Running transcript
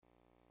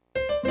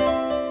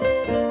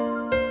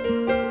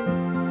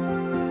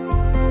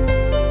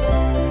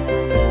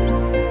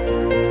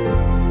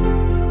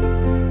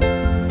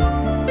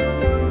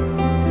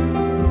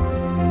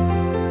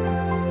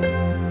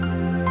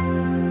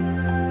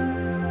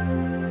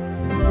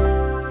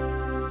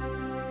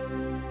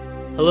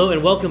Hello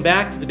and welcome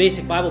back to the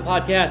Basic Bible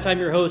Podcast. I'm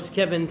your host,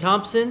 Kevin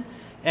Thompson,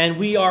 and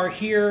we are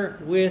here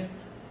with,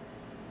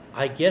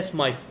 I guess,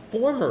 my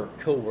former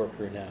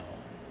co-worker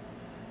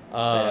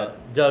now,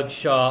 Doug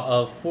Shaw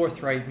of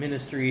Forthright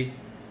Ministries,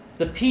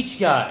 the Peach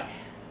Guy.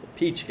 The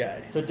Peach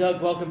Guy. So,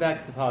 Doug, welcome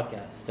back to the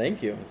podcast.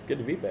 Thank you. It's good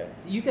to be back.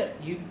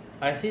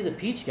 I say the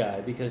Peach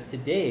Guy because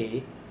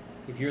today,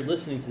 if you're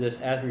listening to this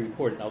as we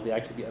record it, I'll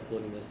actually be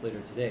uploading this later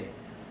today.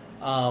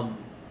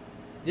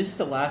 This is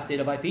the last day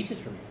to buy peaches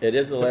from you. It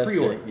is the last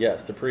pre-order. day.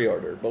 Yes, to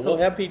pre-order. But we'll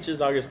have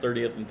peaches August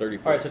 30th and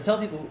 31st. All right, so tell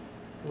people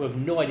who have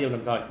no idea what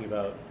I'm talking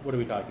about, what are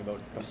we talking about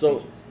when it comes to So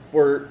peaches?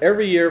 for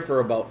every year for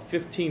about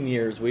 15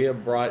 years, we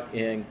have brought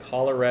in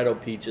Colorado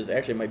peaches.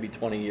 Actually, it might be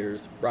 20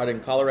 years. Brought in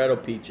Colorado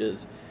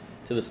peaches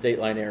to the state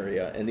line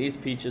area. And these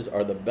peaches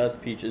are the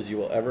best peaches you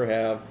will ever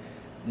have.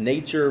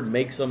 Nature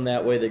makes them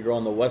that way. They grow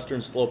on the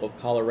western slope of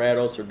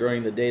Colorado, so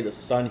during the day the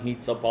sun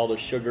heats up all the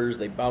sugars.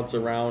 They bounce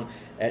around.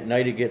 At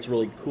night it gets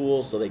really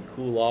cool, so they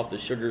cool off. The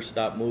sugars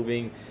stop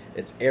moving.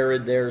 It's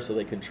arid there, so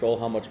they control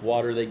how much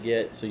water they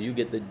get. So you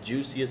get the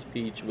juiciest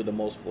peach with the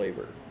most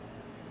flavor.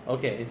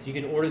 Okay, and so you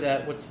can order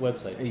that. What's the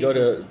website? You go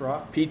to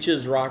Rock?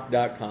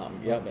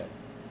 peachesrock.com. Yep. Okay.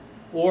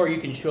 Or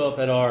you can show up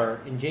at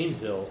in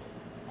Janesville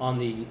on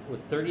the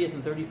 30th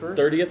and 31st?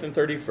 30th and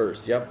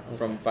 31st. Yep. Okay.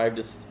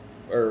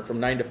 From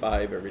 9 to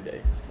 5 every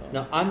day. So.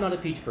 Now, I'm not a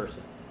peach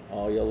person.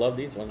 Oh, you'll love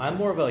these ones. I'm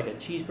more of a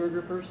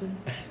cheeseburger person.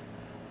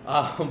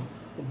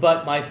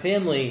 But my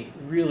family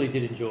really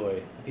did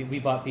enjoy. We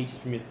bought peaches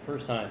from you the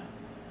first time,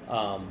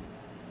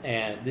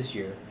 and this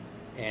year,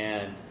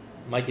 and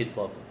my kids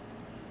loved them.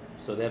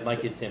 So they have my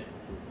kids sample.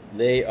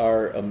 They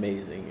are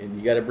amazing, and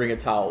you got to bring a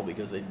towel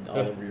because they all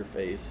over your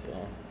face.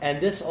 So. And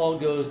this all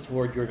goes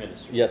toward your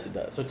ministry. Yes, it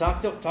does. So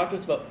talk to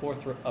us about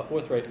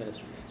Forthright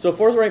Ministries. So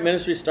Forthright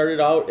Ministries started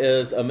out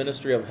as a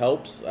ministry of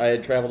helps. I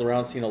had traveled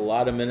around, seen a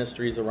lot of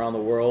ministries around the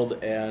world,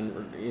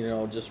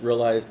 and just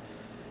realized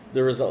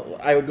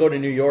I would go to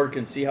New York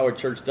and see how a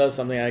church does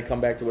something, and I'd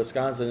come back to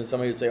Wisconsin, and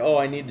somebody would say, "Oh,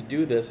 I need to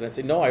do this," and I'd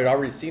say, "No, I'd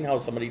already seen how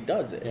somebody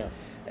does it." Yeah.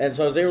 And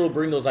so I was able to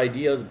bring those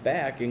ideas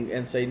back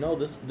and say, "No,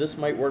 this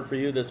might work for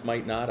you, this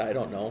might not, I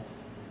don't know."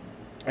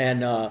 And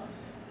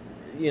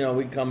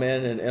we'd come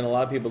in, and a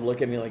lot of people would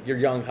look at me like, "You're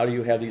young, how do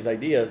you have these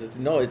ideas?" I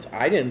said, "No,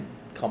 I didn't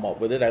come up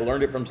with it. I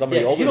learned it from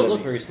somebody older than me." You don't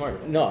look very smart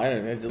about it. No, I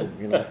don't. It's just,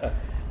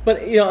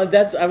 But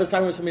I was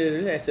talking with somebody the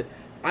other day. I said,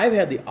 I've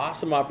had the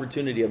awesome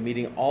opportunity of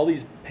meeting all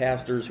these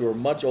pastors who are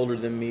much older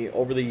than me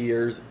over the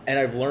years, and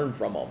I've learned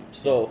from them.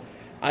 So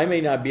I may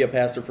not be a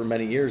pastor for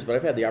many years, but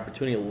I've had the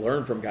opportunity to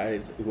learn from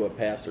guys who have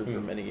pastored for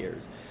many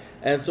years.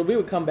 And so we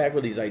would come back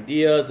with these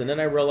ideas, and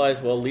then I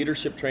realized,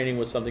 leadership training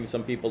was something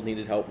some people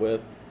needed help with.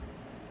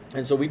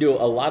 And so we do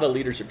a lot of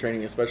leadership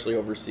training, especially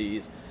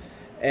overseas.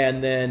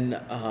 And then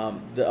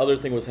the other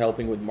thing was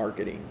helping with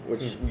marketing,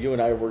 which you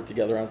and I have worked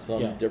together on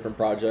some different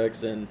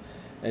projects and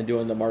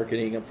doing the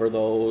marketing for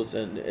those.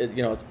 And,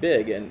 it's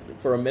big. And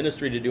for a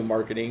ministry to do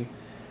marketing,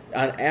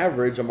 on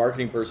average, a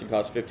marketing person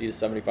costs $50 to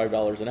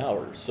 $75 an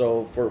hour.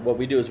 So for what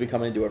we do is we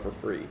come in and do it for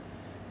free.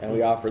 And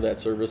we offer that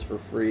service for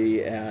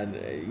free. And,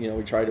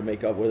 we try to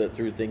make up with it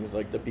through things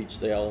like the peach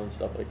sale and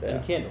stuff like that.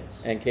 And candles.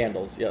 And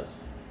candles, yes.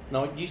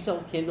 Now, do you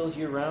sell candles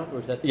year-round,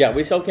 or is that... Yeah,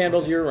 we sell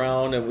candles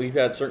year-round, and we've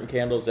got certain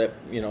candles that,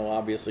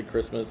 obviously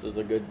Christmas is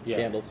a good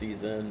candle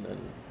season and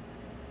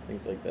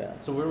things like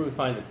that. So where do we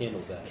find the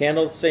candles at?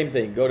 Candles, same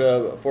thing. Go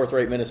to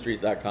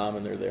forthrightministries.com,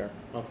 and they're there.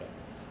 Okay.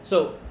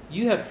 So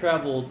you have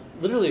traveled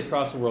literally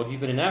across the world.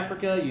 You've been in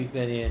Africa, you've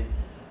been in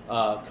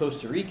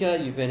Costa Rica,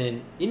 you've been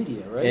in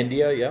India, right?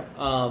 India, yeah.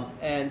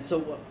 And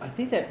so I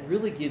think that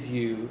really gives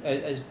you,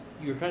 as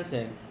you were kind of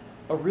saying,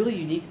 a really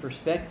unique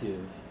perspective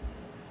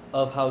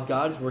of how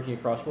God is working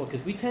across the world,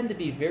 because we tend to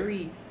be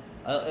very,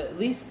 at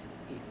least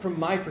from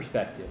my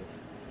perspective,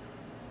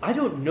 I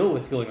don't know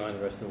what's going on in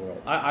the rest of the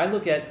world. I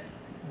look at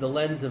the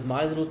lens of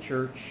my little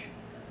church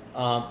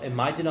and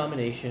my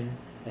denomination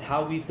and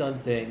how we've done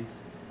things,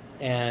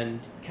 and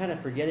kind of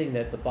forgetting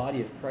that the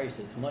body of Christ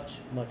is much,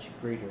 much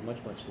greater, much,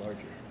 much larger.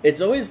 It's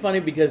always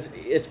funny because,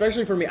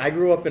 especially for me, I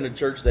grew up in a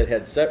church that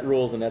had set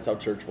rules, and that's how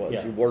church was.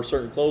 Yeah. You wore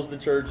certain clothes to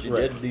church, you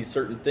did these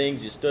certain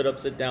things, you stood up,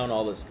 sit down,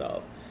 all this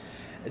stuff.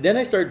 Then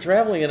I started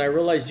traveling, and I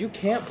realized you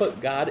can't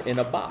put God in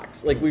a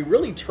box. Like, we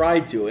really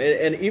tried to.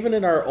 And even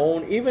in our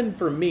own, even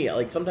for me,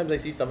 like, sometimes I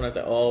see stuff and I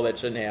say, oh, that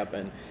shouldn't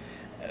happen.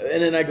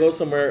 And then I go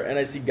somewhere and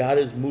I see God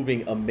is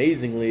moving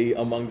amazingly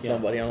among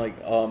somebody. I'm like,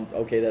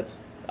 okay, that's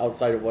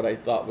outside of what I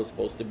thought was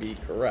supposed to be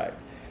correct.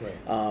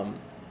 Right.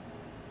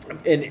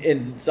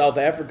 In South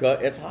Africa,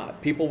 it's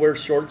hot. People wear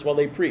shorts while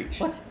they preach.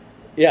 What?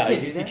 Yeah,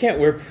 you can't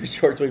wear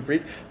shorts while you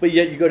preach. But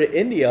yet you go to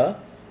India,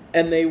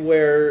 and they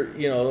wear,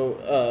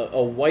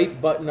 a white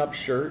button-up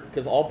shirt,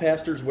 because all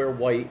pastors wear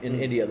white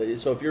in India.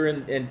 So if you're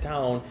in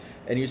town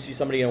and you see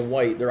somebody in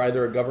white, they're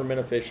either a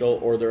government official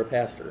or they're a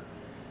pastor,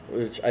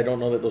 which I don't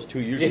know that those two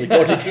usually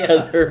go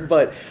together.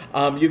 But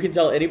you can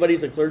tell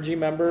anybody's a clergy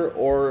member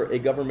or a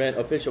government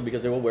official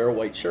because they will wear a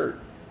white shirt.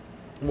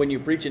 When you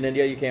preach in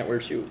India, you can't wear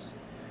shoes.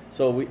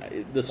 So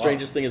the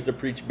strangest thing is to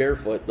preach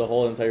barefoot the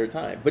whole entire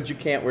time. But you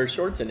can't wear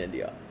shorts in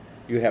India.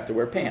 you have to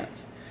wear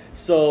pants.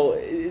 So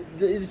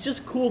it's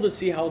just cool to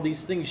see how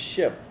these things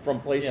shift from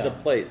place to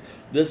place.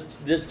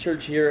 This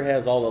church here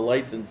has all the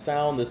lights and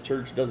sound. This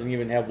church doesn't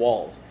even have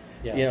walls.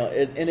 Yeah. You know,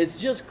 and it's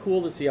just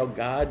cool to see how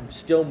God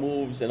still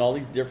moves in all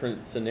these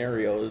different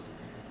scenarios.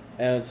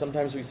 And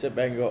sometimes we sit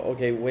back and go,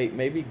 okay, wait,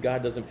 maybe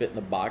God doesn't fit in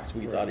the box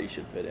we thought he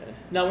should fit in.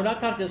 Now, we're not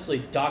talking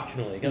necessarily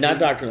doctrinally. Not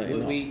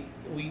doctrinally,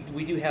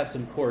 we do have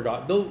some core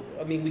though,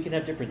 I mean, we can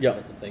have different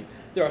sense of things.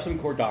 There are some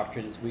core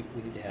doctrines we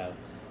need to have.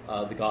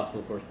 The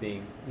gospel, of course,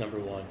 being number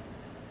one.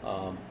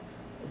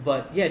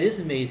 But yeah, it is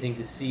amazing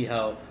to see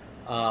how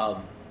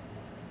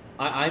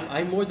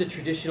I'm more the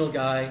traditional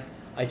guy.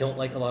 I don't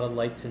like a lot of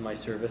lights in my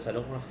service. I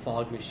don't want a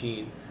fog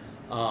machine.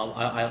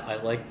 I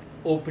like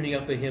opening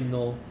up a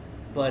hymnal,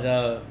 but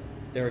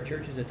there are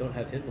churches that don't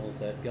have hymnals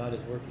that God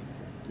is working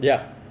through.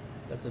 Yeah,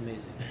 that's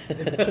amazing.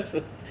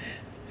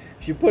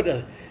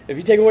 If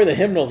you take away the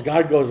hymnals,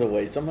 God goes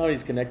away. Somehow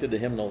He's connected to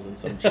hymnals in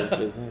some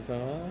churches, and so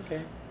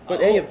okay. But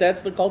hey, if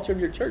that's the culture of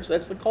your church,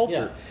 that's the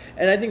culture.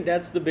 Yeah. And I think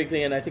that's the big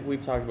thing, and I think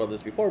we've talked about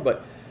this before,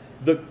 but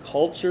the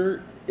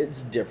culture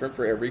is different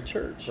for every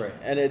church. Right.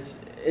 And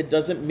it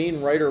doesn't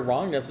mean right or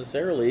wrong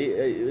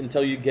necessarily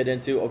until you get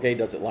into, okay,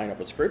 does it line up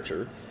with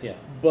Scripture? Yeah.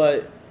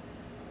 But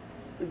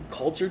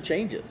culture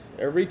changes.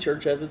 Every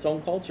church has its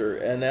own culture,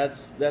 and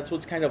that's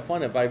what's kind of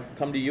fun. If I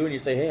come to you and you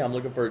say, hey, I'm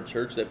looking for a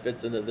church that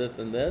fits into this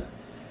and this,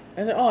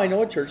 I say, oh, I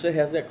know a church that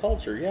has that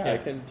culture. Yeah. I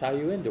can tie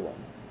you into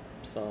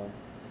them.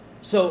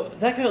 So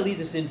that kind of leads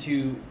us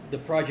into the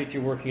project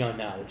you're working on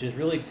now, which is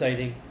really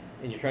exciting,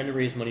 and you're trying to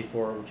raise money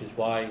for, which is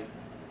why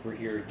we're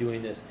here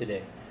doing this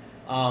today.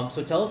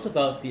 So tell us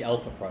about the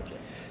Alpha Project.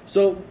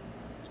 So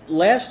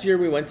last year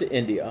we went to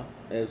India,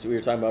 as we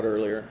were talking about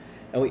earlier,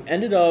 and we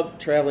ended up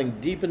traveling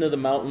deep into the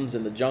mountains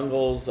and the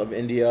jungles of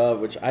India,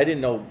 which I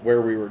didn't know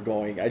where we were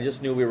going. I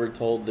just knew we were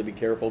told to be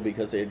careful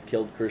because they had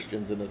killed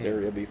Christians in this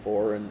area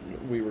before,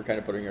 and we were kind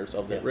of putting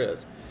ourselves at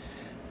risk.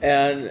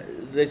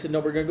 And they said, no,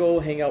 we're going to go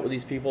hang out with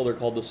these people. They're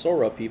called the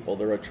Sora people.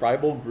 They're a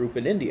tribal group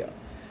in India.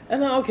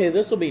 And then, okay,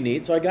 this will be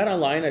neat. So I got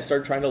online. I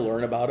started trying to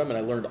learn about them, and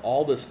I learned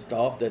all this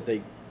stuff that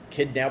they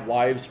kidnap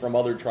wives from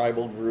other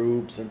tribal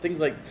groups and things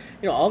like,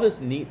 all this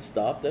neat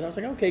stuff. Then I was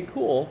like, okay,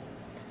 cool.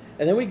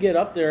 And then we get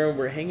up there, and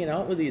we're hanging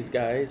out with these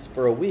guys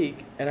for a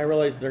week, and I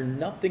realized they're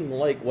nothing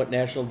like what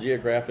National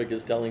Geographic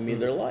is telling me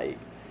they're like.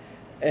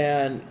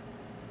 And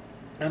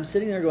I'm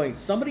sitting there going,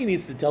 somebody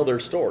needs to tell their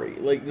story.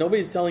 Like,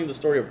 nobody's telling the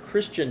story of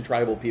Christian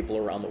tribal people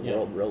around the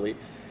world, really.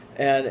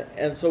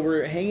 And so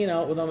we're hanging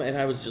out with them, and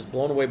I was just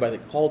blown away by the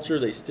culture.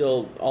 They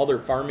still, all their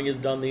farming is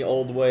done the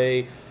old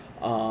way.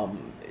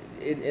 And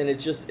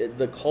it's just,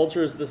 the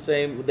culture is the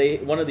same.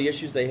 One of the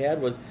issues they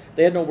had was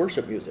they had no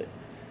worship music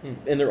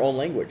in their own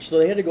language. So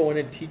they had to go in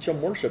and teach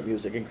them worship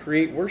music and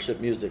create worship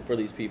music for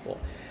these people.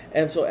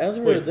 And so as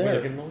we were there... Were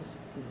there hymnals?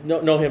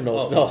 No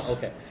hymnals, no.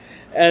 Okay.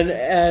 And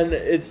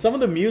it's some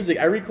of the music,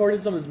 I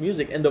recorded some of this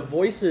music, and the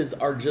voices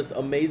are just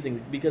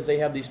amazing because they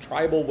have these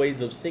tribal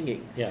ways of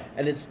singing. Yeah.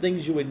 And it's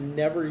things you would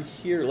never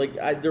hear. Like,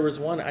 there was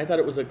one, I thought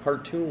it was a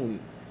cartoon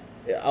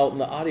out in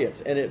the audience,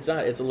 and it's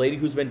not. It's a lady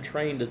who's been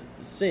trained to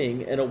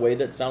sing in a way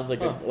that sounds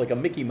like a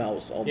Mickey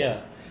Mouse almost.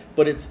 Yeah.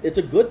 But it's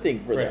a good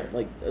thing for them.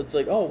 Like, it's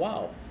like, oh,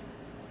 wow.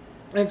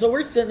 And so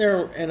we're sitting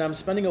there, and I'm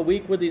spending a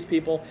week with these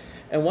people,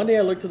 and one day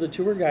I looked to the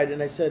tour guide,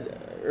 and I said,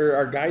 or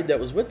our guide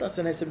that was with us,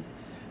 and I said,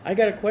 I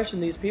got a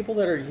question. These people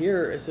that are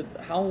here, I said,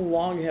 how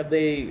long have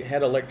they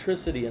had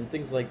electricity and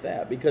things like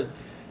that? Because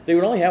they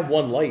would only have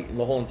one light in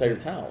the whole entire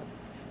town.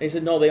 And he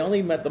said, no, they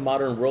only met the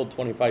modern world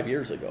 25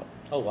 years ago.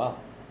 Oh, wow.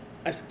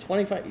 I said,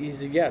 25? He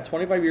said, yeah,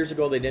 25 years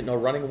ago, they didn't know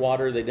running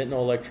water. They didn't know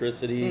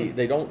electricity.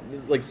 They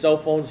don't, like, cell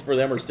phones for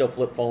them are still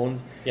flip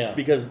phones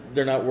because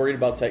they're not worried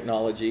about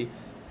technology.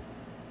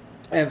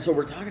 And so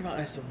we're talking about,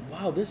 I said,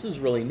 wow, this is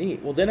really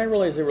neat. Well, then I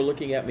realized they were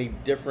looking at me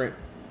different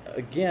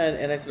again,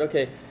 and I said,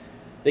 okay,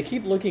 they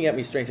keep looking at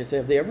me strange. I said,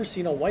 have they ever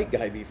seen a white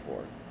guy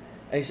before?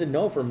 And he said,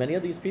 no, for many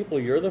of these people,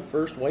 you're the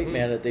first white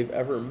man that they've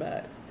ever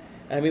met.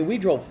 And I mean, we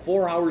drove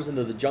 4 hours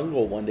into the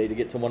jungle one day to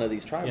get to one of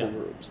these tribal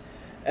groups.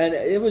 And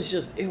it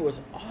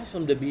was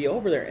awesome to be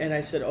over there. And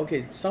I said,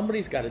 okay,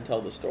 somebody's got to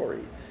tell the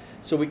story.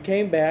 So we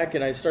came back,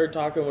 and I started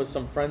talking with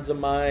some friends of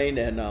mine,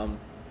 and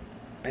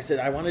I said,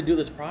 I want to do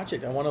this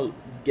project. I want to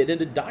get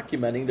into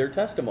documenting their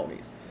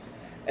testimonies.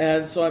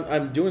 And so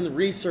I'm doing the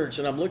research,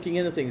 and I'm looking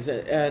into things,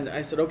 and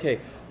I said, okay,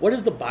 what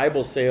does the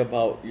Bible say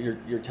about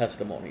your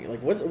testimony?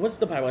 Like, what's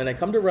the Bible? And I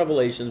come to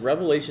Revelation,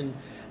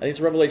 I think it's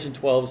Revelation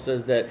 12,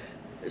 says that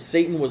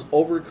Satan was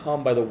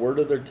overcome by the word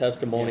of their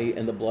testimony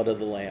and the blood of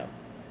the Lamb.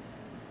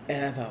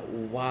 And I thought,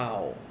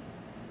 wow,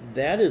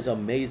 that is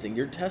amazing.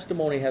 Your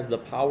testimony has the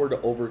power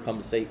to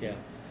overcome Satan. Yeah.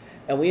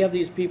 And we have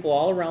these people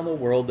all around the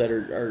world that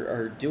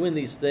are doing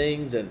these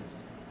things, and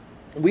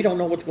we don't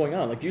know what's going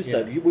on. Like you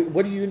said,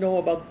 what do you know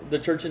about the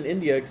church in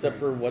India except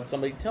for what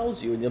somebody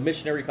tells you? And the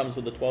missionary comes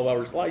with a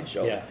 12-hour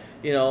slideshow,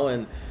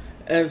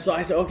 And so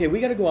I said, okay, we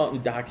got to go out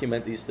and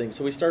document these things.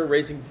 So we started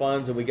raising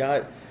funds, and we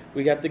got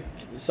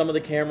some of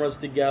the cameras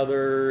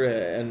together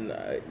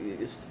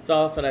and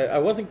stuff. And I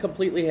wasn't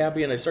completely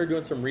happy, and I started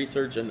doing some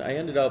research, and I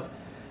ended up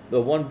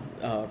the one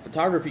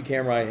photography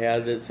camera I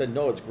had that said,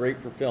 no, it's great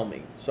for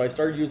filming. So I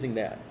started using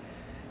that.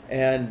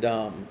 And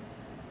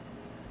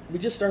we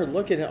just started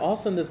looking, and all of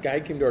a sudden this guy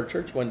came to our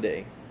church one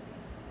day.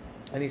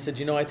 And he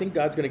said, I think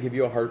God's going to give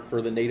you a heart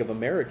for the Native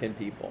American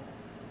people.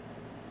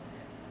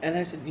 And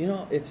I said,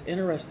 it's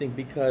interesting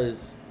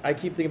because I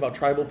keep thinking about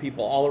tribal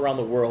people all around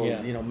the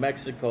world,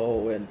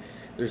 Mexico, and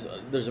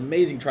there's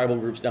amazing tribal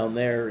groups down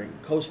there,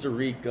 and Costa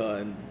Rica,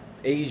 and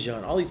Asia,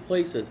 and all these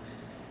places.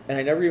 And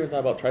I never even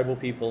thought about tribal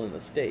people in the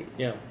States.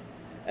 Yeah.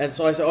 And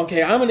so I said,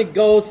 okay, I'm going to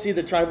go see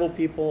the tribal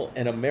people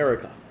in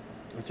America.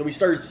 And so we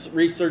started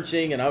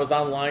researching, and I was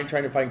online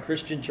trying to find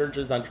Christian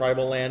churches on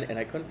tribal land, and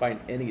I couldn't find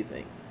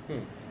anything.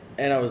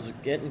 And I was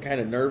getting kind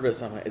of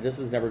nervous. I'm like, this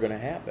is never going to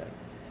happen.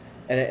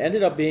 And it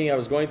ended up being, I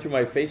was going through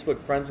my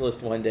Facebook friends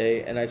list one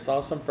day, and I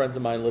saw some friends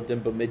of mine lived in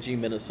Bemidji,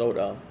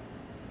 Minnesota.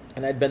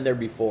 And I'd been there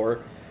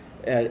before,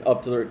 and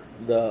up to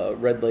the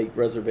Red Lake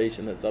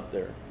Reservation that's up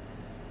there.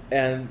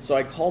 And so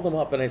I called them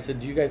up, and I said,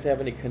 do you guys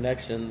have any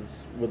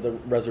connections with the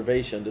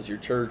reservation? Does your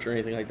church or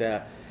anything like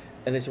that?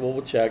 And they said, well,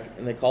 we'll check.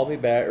 And they called me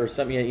back, or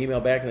sent me an email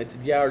back, and they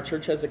said, yeah, our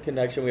church has a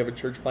connection. We have a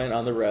church plant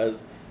on the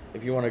res.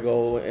 If you want to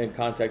go and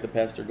contact the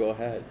pastor, go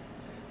ahead.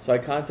 So I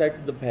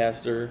contacted the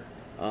pastor.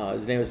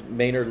 His name is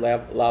Maynard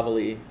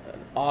Lavallee, an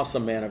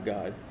awesome man of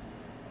God.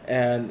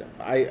 And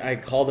I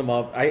called him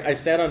up. I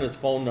sat on his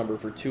phone number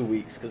for 2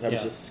 weeks because I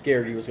was just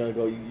scared he was going to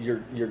go,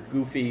 you're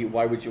goofy.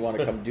 Why would you want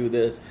to come do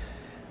this?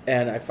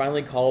 And I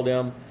finally called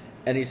him,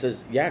 and he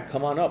says, yeah,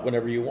 come on up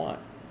whenever you want.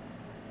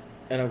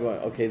 And I'm going,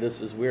 okay, this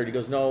is weird. He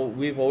goes, no,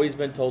 we've always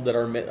been told that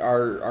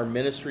our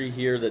ministry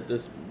here, that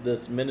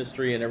this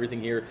ministry and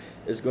everything here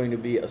is going to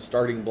be a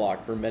starting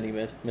block for many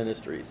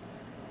ministries.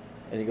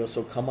 And he goes,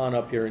 so come on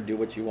up here and do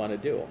what you want to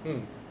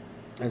do.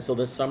 And so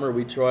this summer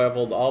we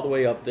traveled all the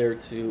way up there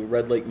to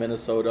Red Lake,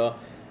 Minnesota,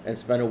 and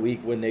spent a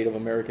week with Native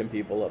American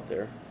people up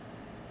there.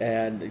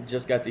 And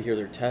just got to hear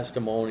their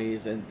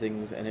testimonies and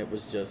things, and it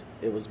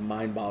was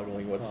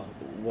mind-boggling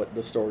what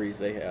the stories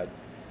they had.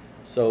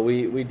 So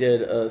we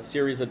did a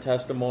series of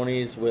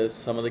testimonies with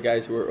some of the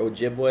guys who were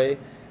Ojibwe,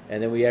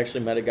 and then we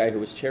actually met a guy who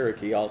was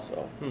Cherokee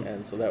also.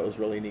 And so that was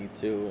really neat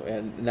too.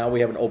 And now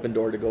we have an open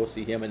door to go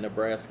see him in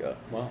Nebraska.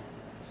 Wow.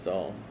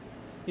 So,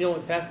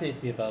 what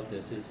fascinates me about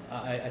this is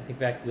I think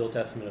back to the Old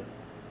Testament of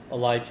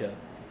Elijah,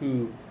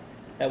 who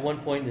at one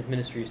point in his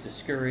ministry is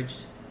discouraged,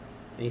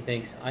 and he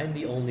thinks, I'm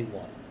the only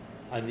one.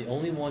 I'm the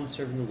only one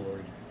serving the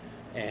Lord,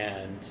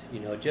 and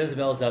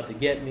Jezebel's out to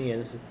get me,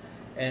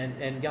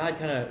 and God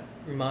kind of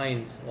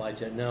reminds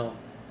Elijah, no,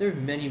 there are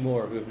many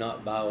more who have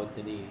not bowed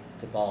the knee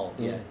to Baal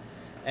yet.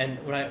 And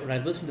when I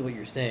listen to what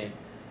you're saying,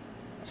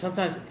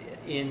 sometimes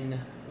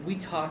we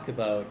talk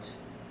about,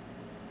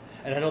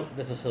 and I don't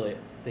necessarily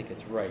think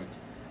it's right,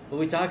 but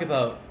we talk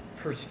about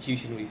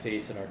persecution we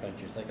face in our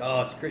country. It's like,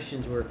 as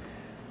Christians we're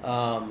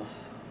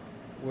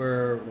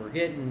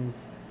getting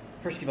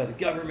persecuted by the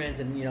government,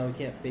 and we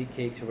can't bake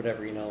cakes or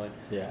whatever, and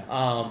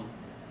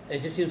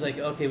it just seems like,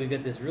 okay, we've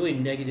got this really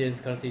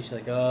negative connotation,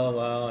 like, oh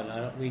well,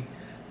 and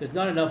there's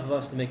not enough of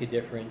us to make a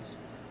difference.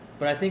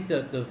 But I think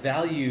the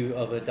value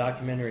of a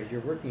documentary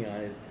you're working on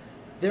is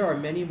there are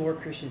many more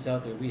Christians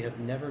out there we have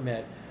never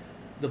met.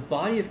 The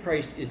body of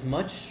Christ is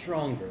much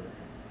stronger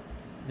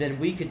than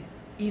we could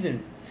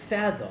even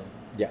fathom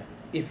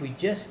if we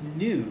just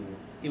knew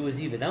it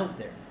was even out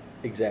there.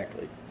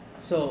 Exactly.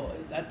 So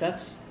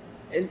that's...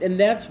 And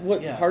that's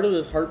what part of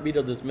this heartbeat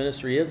of this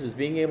ministry is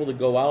being able to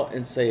go out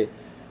and say,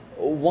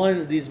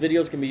 one, these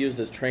videos can be used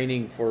as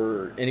training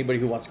for anybody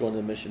who wants to go into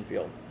the mission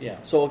field. Yeah.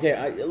 So,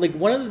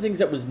 one of the things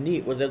that was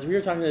neat was as we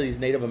were talking to these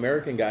Native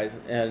American guys,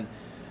 and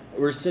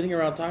we're sitting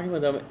around talking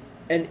with them,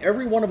 and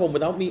every one of them,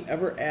 without me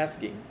ever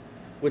asking,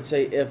 would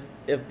say,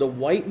 if the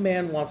white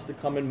man wants to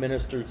come and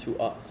minister to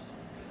us,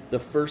 the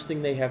first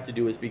thing they have to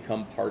do is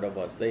become part of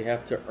us. They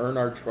have to earn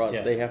our trust.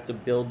 Yeah. They have to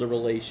build the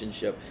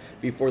relationship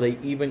before they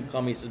even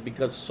come. He says,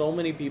 because so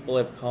many people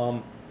have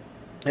come,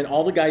 and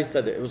all the guys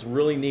said it. It was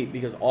really neat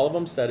because all of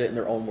them said it in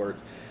their own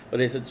words. But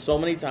they said so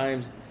many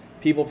times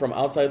people from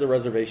outside the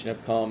reservation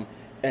have come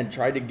and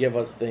tried to give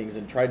us things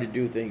and tried to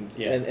do things,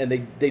 and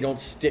they don't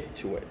stick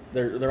to it.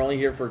 They're only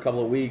here for a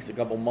couple of weeks, a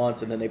couple of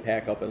months, and then they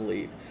pack up and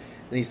leave.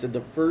 And he said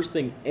the first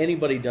thing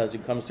anybody does who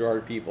comes to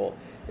our people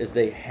is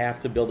they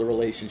have to build a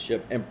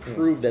relationship and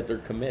prove that they're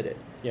committed.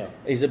 Yeah.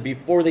 And he said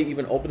before they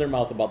even open their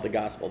mouth about the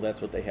gospel,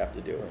 that's what they have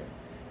to do. Right.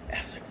 And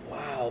I was like,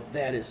 wow,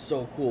 that is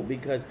so cool,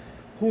 because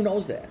who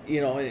knows that?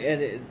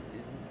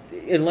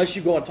 Unless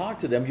you go and talk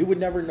to them, you would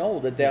never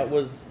know that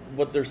was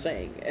what they're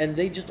saying. And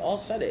they just all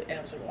said it. And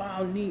I was like,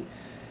 wow, neat.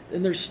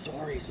 And their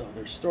stories, though.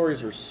 Their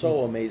stories were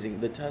so amazing.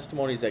 The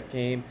testimonies that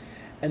came,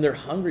 and they're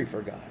hungry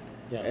for God.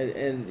 Yeah.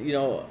 And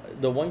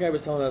the one guy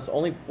was telling us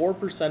only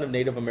 4% of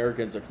Native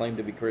Americans are claimed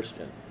to be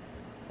Christian.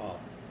 Wow.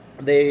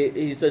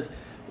 He says,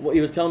 well,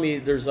 he was telling me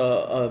there's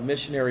a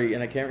missionary,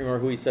 and I can't remember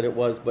who he said it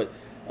was, but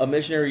a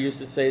missionary used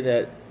to say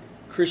that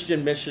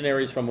Christian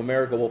missionaries from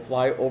America will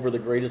fly over the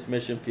greatest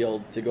mission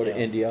field to go to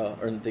India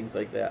and things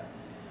like that.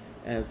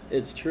 And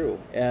it's true.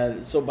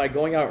 And so by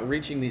going out and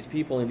reaching these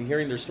people and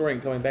hearing their story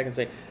and coming back and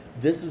saying,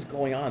 this is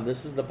going on,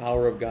 this is the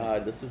power of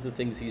God, this is the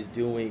things he's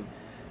doing,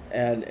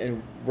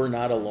 and we're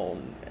not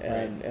alone.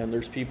 And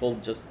there's people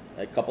just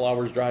a couple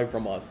hours drive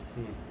from us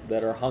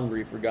that are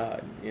hungry for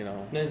God, you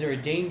know. Now, is there a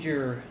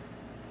danger,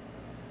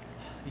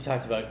 you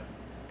talked about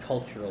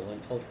cultural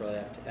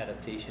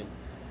adaptation.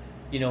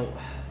 You know,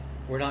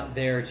 we're not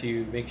there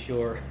to make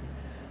sure,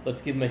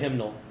 let's give them a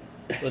hymnal,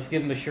 let's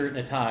give them a shirt and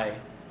a tie,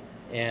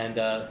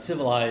 and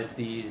civilize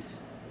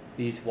these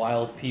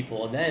wild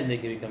people, and then they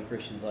can become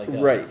Christians like us.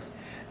 Right.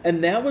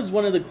 And that was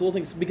one of the cool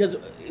things, because,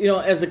 you know,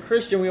 as a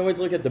Christian, we always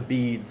look at the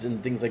beads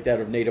and things like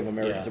that of Native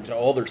Americans. Yeah. And say,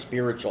 oh, they're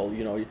spiritual,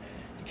 you know, you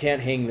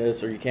can't hang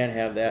this or you can't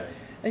have that. Right.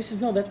 And he says,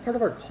 no, that's part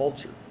of our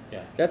culture.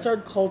 Yeah. That's our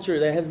culture.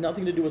 That has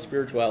nothing to do with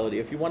spirituality.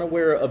 If you want to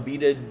wear a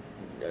beaded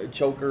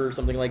choker or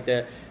something like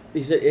that,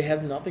 he said it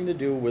has nothing to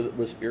do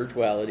with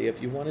spirituality.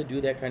 If you want to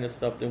do that kind of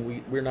stuff,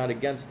 then we're not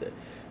against it.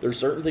 There's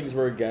certain things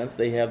we're against.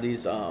 They have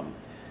these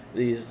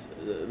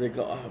they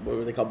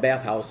call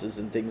bathhouses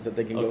and things that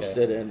they can go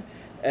sit in.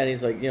 And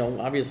he's like, you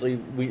know, obviously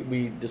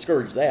we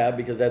discourage that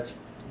because that's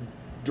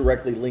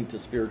directly linked to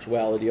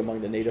spirituality among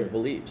the native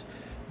beliefs.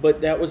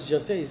 But that was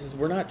just it. He says,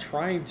 we're not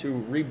trying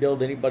to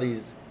rebuild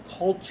anybody's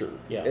culture.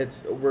 Yeah.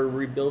 We're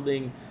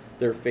rebuilding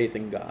their faith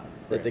in God,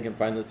 that they can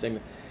find the same.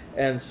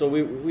 And so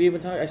we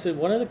even talked, I said,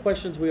 one of the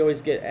questions we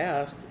always get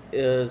asked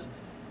is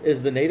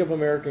the Native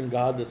American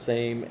God the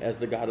same as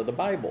the God of the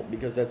Bible?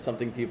 Because that's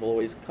something people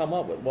always come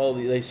up with. Well,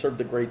 they serve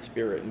the Great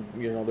Spirit, and,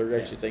 you know, they're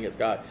actually saying it's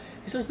God.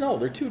 He says, no,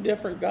 they're two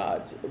different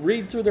gods.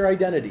 Read through their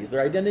identities.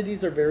 Their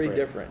identities are very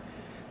different.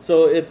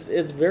 So it's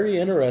very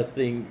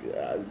interesting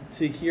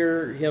to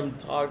hear him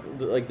talk,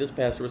 like this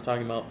pastor was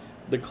talking about,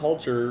 the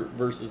culture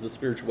versus the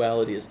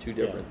spirituality is two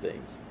different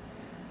things.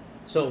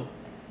 So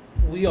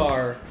we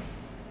are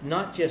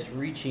not just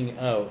reaching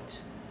out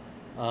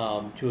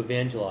to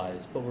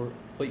evangelize, but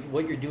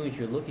what you're doing is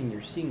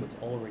you're seeing what's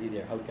already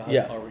there, how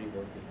God's already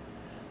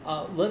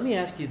working. Let me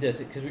ask you this,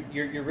 because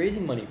you're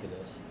raising money for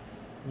this.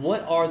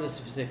 What are the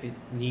specific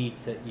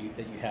needs that you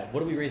have?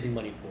 What are we raising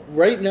money for?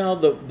 Right now,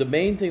 the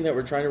main thing that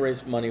we're trying to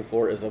raise money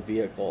for is a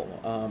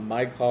vehicle.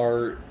 My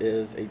car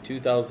is a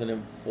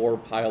 2004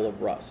 pile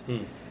of rust.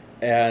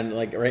 And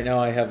like right now,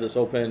 I have this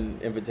open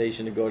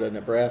invitation to go to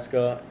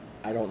Nebraska.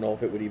 I don't know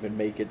if it would even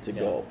make it to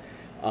go.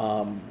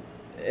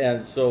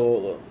 And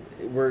so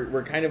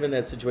we're kind of in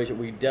that situation.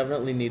 We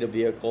definitely need a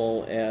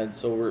vehicle, and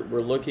so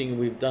we're looking.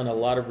 We've done a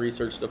lot of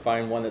research to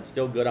find one that's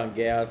still good on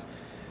gas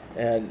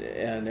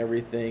and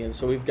everything. And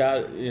so we've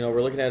got, you know,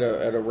 we're looking at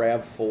a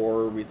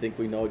RAV4. We think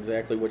we know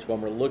exactly which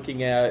one we're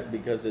looking at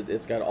because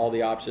it's got all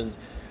the options.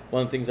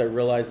 One of the things I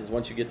realize is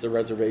once you get to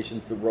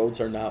reservations, the roads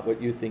are not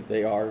what you think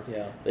they are.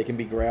 Yeah. They can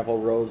be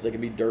gravel roads, they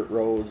can be dirt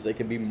roads, they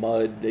can be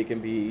mud, they can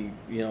be,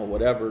 you know,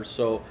 whatever.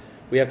 So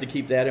we have to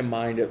keep that in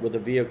mind with a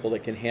vehicle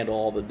that can handle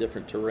all the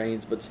different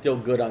terrains, but still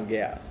good on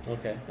gas.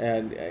 Okay.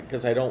 And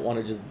because I don't want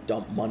to just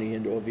dump money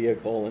into a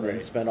vehicle and then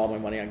spend all my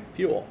money on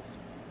fuel.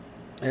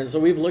 And so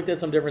we've looked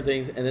at some different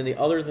things. And then the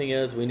other thing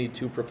is we need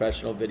 2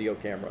 professional video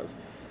cameras.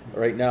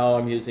 Right now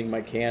I'm using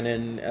my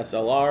Canon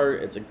SLR.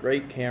 It's a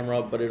great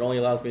camera, but it only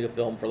allows me to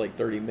film for like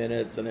 30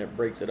 minutes, and it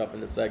breaks it up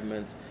into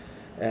segments.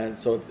 And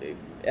so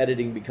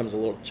editing becomes a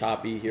little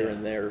choppy here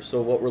and there.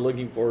 So what we're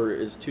looking for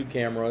is 2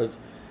 cameras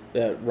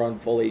that run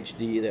full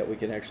HD that we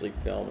can actually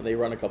film. And they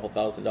run a couple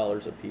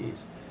 $1,000s a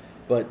piece.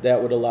 But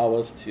that would allow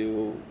us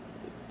to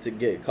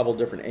get a couple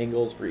different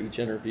angles for each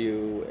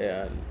interview,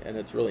 and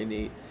it's really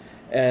neat.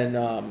 And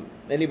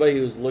anybody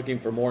who's looking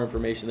for more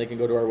information, they can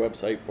go to our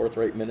website,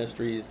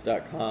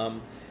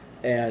 forthrightministries.com,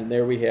 and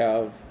there we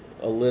have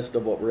a list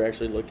of what we're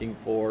actually looking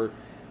for.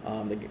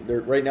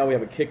 Right now we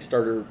have a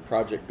Kickstarter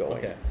project going.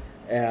 Okay.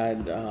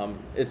 And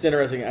it's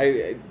interesting.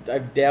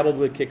 I've dabbled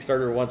with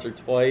Kickstarter once or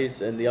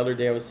twice, and the other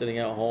day I was sitting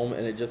at home,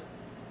 and it just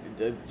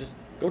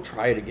go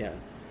try it again.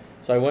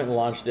 So I went and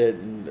launched it,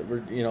 and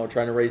we're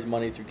trying to raise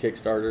money through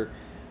Kickstarter.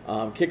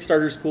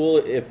 Kickstarter's cool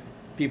if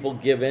people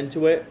give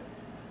into it,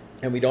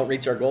 and we don't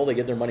reach our goal, they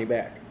get their money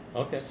back.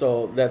 Okay.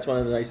 So that's one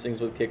of the nice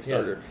things with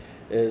Kickstarter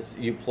is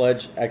you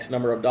pledge X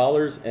number of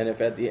dollars, and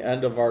if at the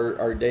end of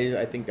our days,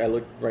 I think I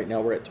look right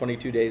now, we're at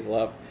 22 days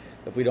left.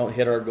 If we don't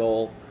hit our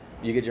goal,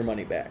 you get your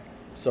money back.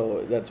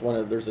 So that's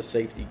there's a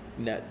safety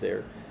net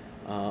there.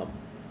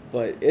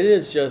 But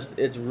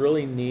it's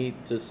really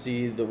neat to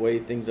see the way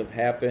things have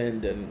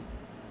happened, and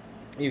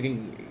you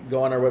can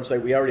go on our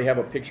website. We already have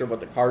a picture of what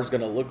the car is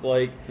going to look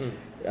like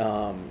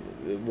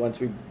once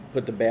we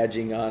put the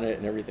badging on it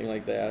and everything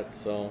like that.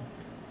 So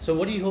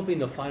what are you hoping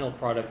the final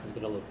product is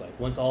going to look like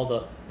once all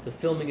the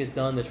filming is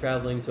done, the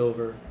traveling's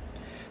over?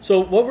 So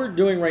what we're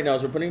doing right now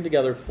is we're putting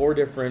together 4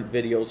 different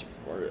videos,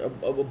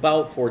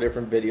 about 4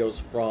 different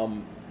videos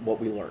from what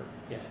we learned.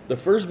 Yeah. The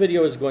first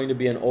video is going to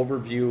be an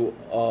overview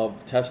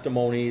of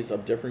testimonies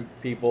of different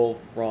people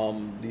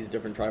from these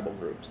different tribal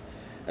groups.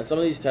 And some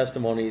of these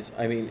testimonies,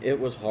 I mean, it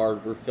was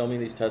hard. We're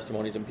filming these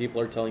testimonies, and people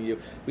are telling you,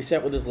 we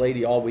sat with this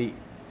lady all week,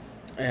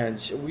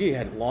 and we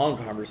had long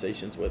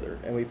conversations with her,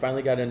 and we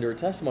finally got into her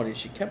testimony.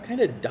 She kept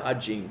kind of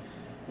dodging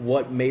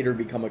what made her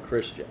become a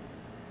Christian.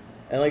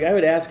 And like I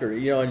would ask her,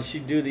 and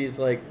she'd do these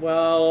like,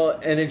 well,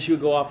 and then she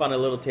would go off on a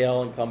little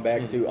tale and come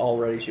back to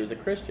already she was a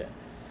Christian.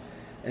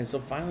 And so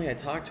finally I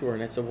talked to her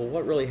and I said, well,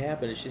 what really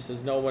happened? And she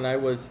says, no, when I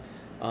was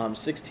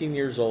 16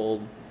 years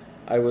old,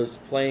 I was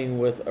playing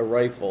with a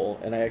rifle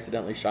and I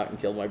accidentally shot and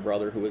killed my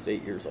brother who was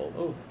 8 years old.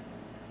 Oh.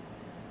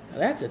 Now,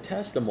 that's a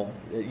testimony.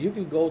 You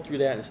can go through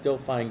that and still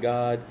find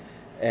God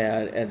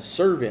and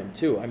serve Him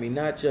too. I mean,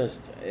 not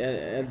just,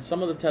 and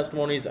some of the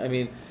testimonies, I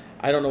mean,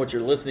 I don't know what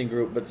your listening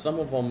group, but some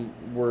of them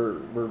were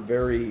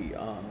very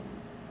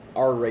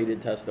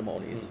R-rated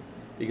testimonies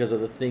because of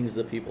the things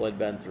that people had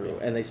been through,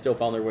 and they still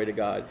found their way to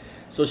God.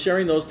 So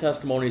sharing those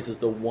testimonies is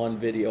the one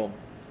video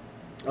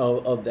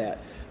of that.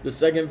 The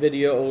second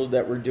video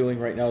that we're doing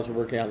right now is we're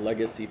working on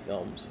legacy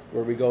films,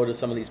 where we go to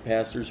some of these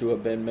pastors who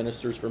have been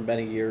ministers for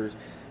many years,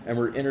 and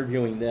we're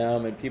interviewing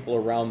them and people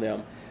around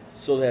them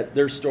so that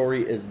their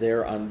story is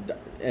there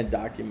and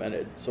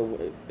documented.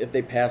 So if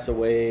they pass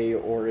away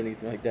or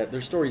anything like that,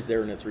 their story's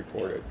there and it's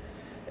recorded.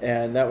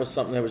 And that was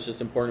something that was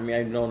just important to me.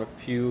 I've known a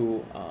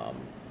few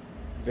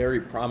very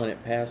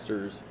prominent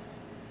pastors,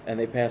 and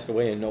they passed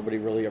away and nobody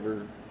really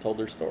ever told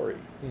their story.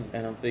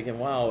 And I'm thinking,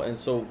 wow. And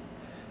so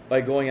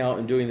by going out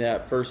and doing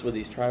that first with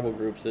these tribal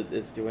groups,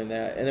 it's doing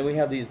that. And then we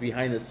have these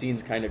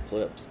behind-the-scenes kind of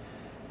clips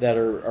that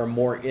are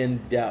more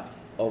in-depth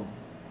of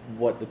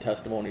what the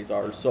testimonies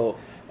are. So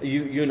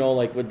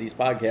like with these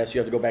podcasts, you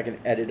have to go back and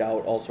edit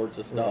out all sorts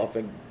of stuff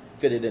and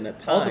fit it in a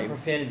time. All the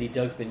profanity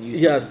Doug's been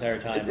using this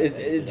entire time.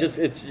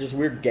 It's just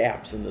weird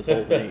gaps in this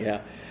whole thing. Yeah.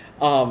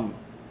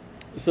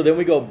 So then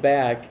we go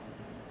back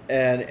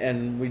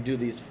and we do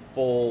these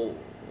full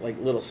like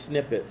little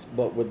snippets,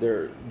 but with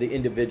the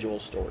individual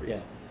stories.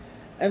 Yeah.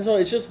 And so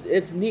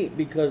it's neat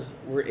because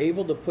we're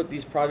able to put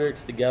these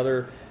projects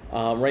together.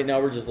 Right now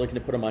we're just looking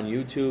to put them on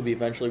YouTube.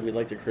 Eventually we'd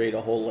like to create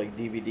a whole like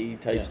DVD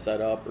type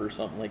setup or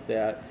something like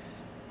that.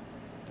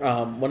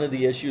 One of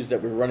the issues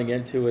that we're running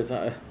into is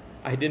I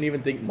didn't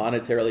even think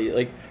monetarily,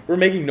 like we're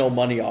making no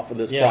money off of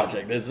this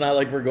project. It's not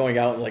like we're going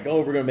out and like, oh,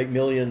 we're going to make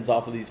millions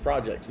off of these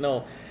projects.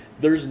 No,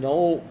 there's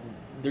no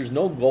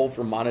goal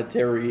for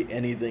monetary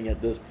anything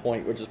at this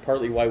point, which is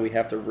partly why we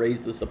have to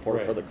raise the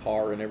support for the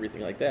car and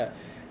everything like that,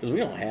 because we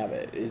don't have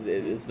it.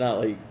 It's not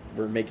like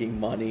we're making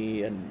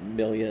money and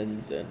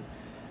millions and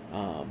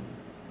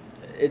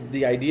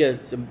the idea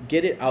is to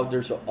get it out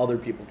there so other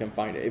people can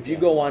find it. If you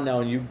go on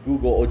now and you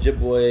Google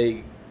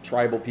Ojibwe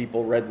tribal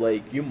people, Red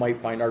Lake, you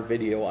might find our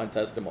video on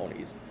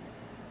testimonies.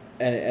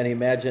 And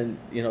imagine,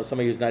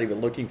 somebody who's not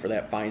even looking for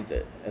that finds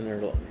it, and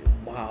they're like,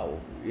 wow,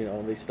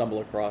 they stumble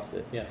across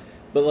it. Yeah.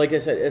 But like I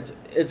said,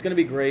 it's going to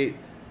be great.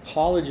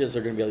 Colleges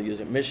are going to be able to use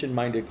it.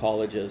 Mission-minded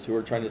colleges who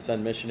are trying to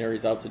send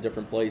missionaries out to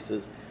different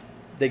places,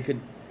 they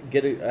could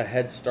get a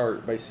head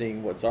start by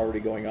seeing what's already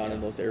going on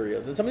in those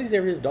areas. And some of these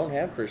areas don't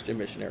have Christian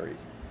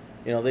missionaries.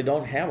 They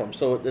don't have them.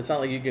 So it's not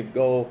like you could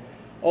go,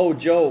 oh,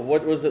 Joe,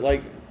 what was it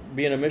like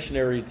being a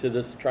missionary to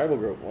this tribal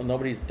group? Well,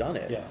 nobody's done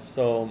it. Yeah.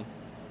 So,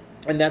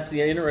 and that's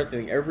the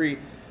interesting thing. Every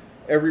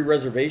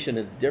reservation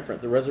is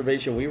different. The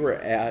reservation we were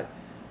at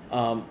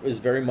is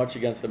very much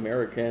against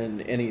American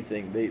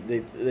anything.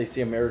 They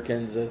see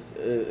Americans as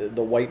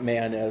the white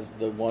man as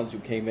the ones who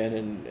came in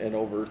and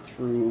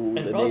overthrew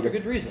and the probably native. for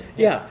good reason.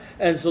 Yeah,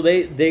 and so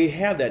they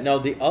have that. Now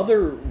the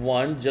other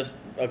one, just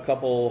a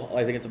couple,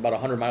 I think it's about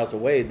 100 miles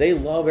away, they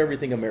love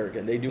everything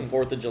American. They do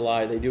 4th of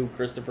July, they do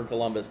Christopher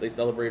Columbus, they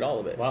celebrate all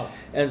of it. Wow.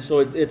 And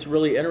so it's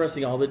really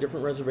interesting. All the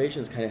different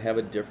reservations kind of have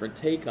a different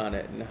take on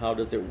it, and how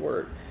does it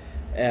work?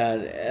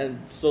 And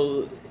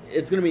so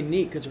it's going to be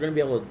neat because we're going to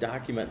be able to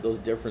document those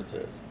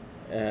differences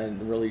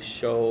and really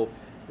show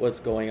what's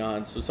going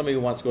on. So somebody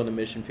who wants to go in the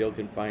mission field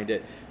can find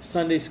it.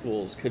 Sunday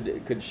schools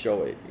could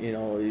show it.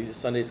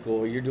 Sunday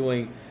school, you're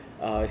doing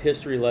a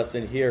history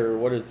lesson here.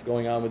 What is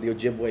going on with the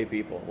Ojibwe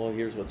people? Well,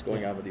 here's what's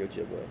going on with the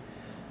Ojibwe.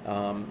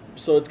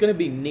 So it's going to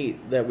be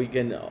neat that we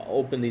can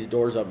open these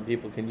doors up and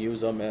people can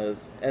use them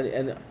as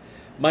and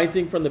my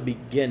thing from the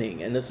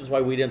beginning, and this is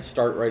why we didn't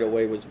start right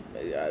away, was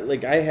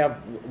like I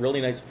have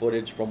really nice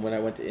footage from when I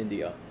went to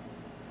India,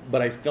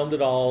 but I filmed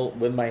it all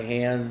with my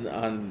hand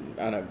on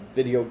a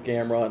video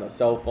camera and a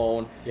cell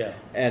phone. Yeah.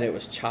 And it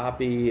was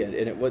choppy and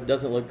it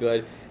doesn't look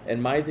good.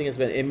 And my thing has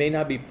been, it may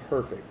not be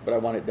perfect, but I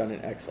want it done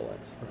in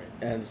excellence. Right.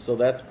 And so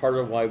that's part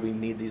of why we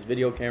need these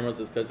video cameras,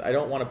 is because I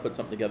don't want to put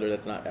something together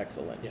that's not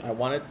excellent. Yeah. I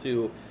want it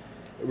to.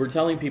 We're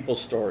telling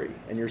people's story,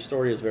 and your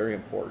story is very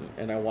important,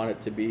 and I want it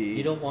to be.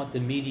 You don't want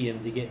the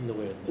medium to get in the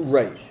way of the message.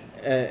 Right.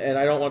 And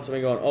I don't want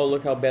somebody going, oh,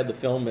 look how bad the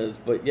film is,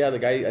 but yeah, the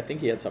guy, I think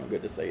he had something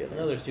good to say in there.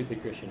 Another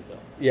stupid Christian film.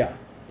 Yeah,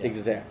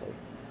 exactly.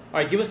 All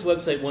right, give us the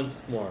website once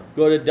more.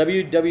 Go to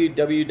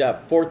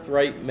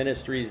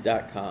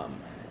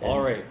www.forthrightministries.com. All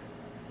right.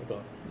 We'll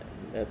go.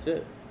 That's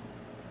it.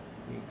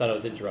 Thought I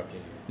was interrupting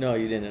you. No,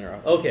 you didn't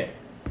interrupt. Okay.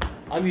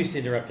 I'm used to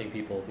interrupting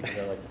people because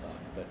I like to talk.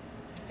 But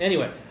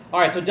anyway. All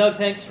right, so Doug,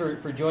 thanks for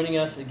joining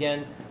us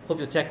again. Hope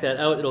you'll check that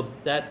out.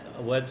 That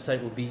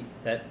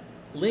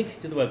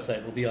link to the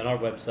website will be on our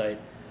website.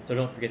 So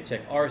don't forget to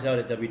check ours out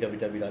at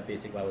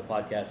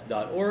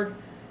www.basicbiblepodcast.org.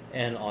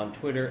 and on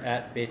Twitter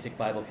at Basic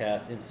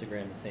Biblecast,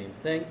 Instagram the same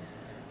thing.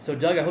 So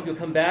Doug, I hope you'll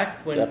come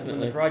back when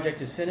the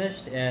project is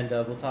finished, and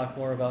we'll talk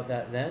more about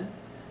that then.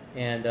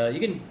 And you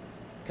can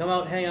come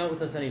out, hang out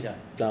with us anytime.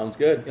 Sounds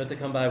good. You'll have to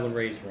come by when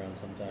Ray's around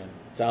sometime.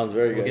 Soun's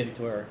very good. We'll get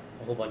into a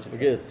whole bunch of We'll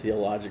get a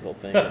theological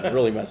thing and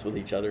really mess with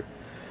each other.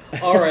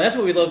 All right, that's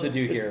what we love to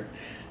do here.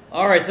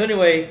 All right, so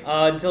anyway,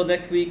 until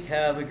next week,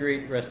 have a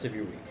great rest of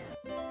your week.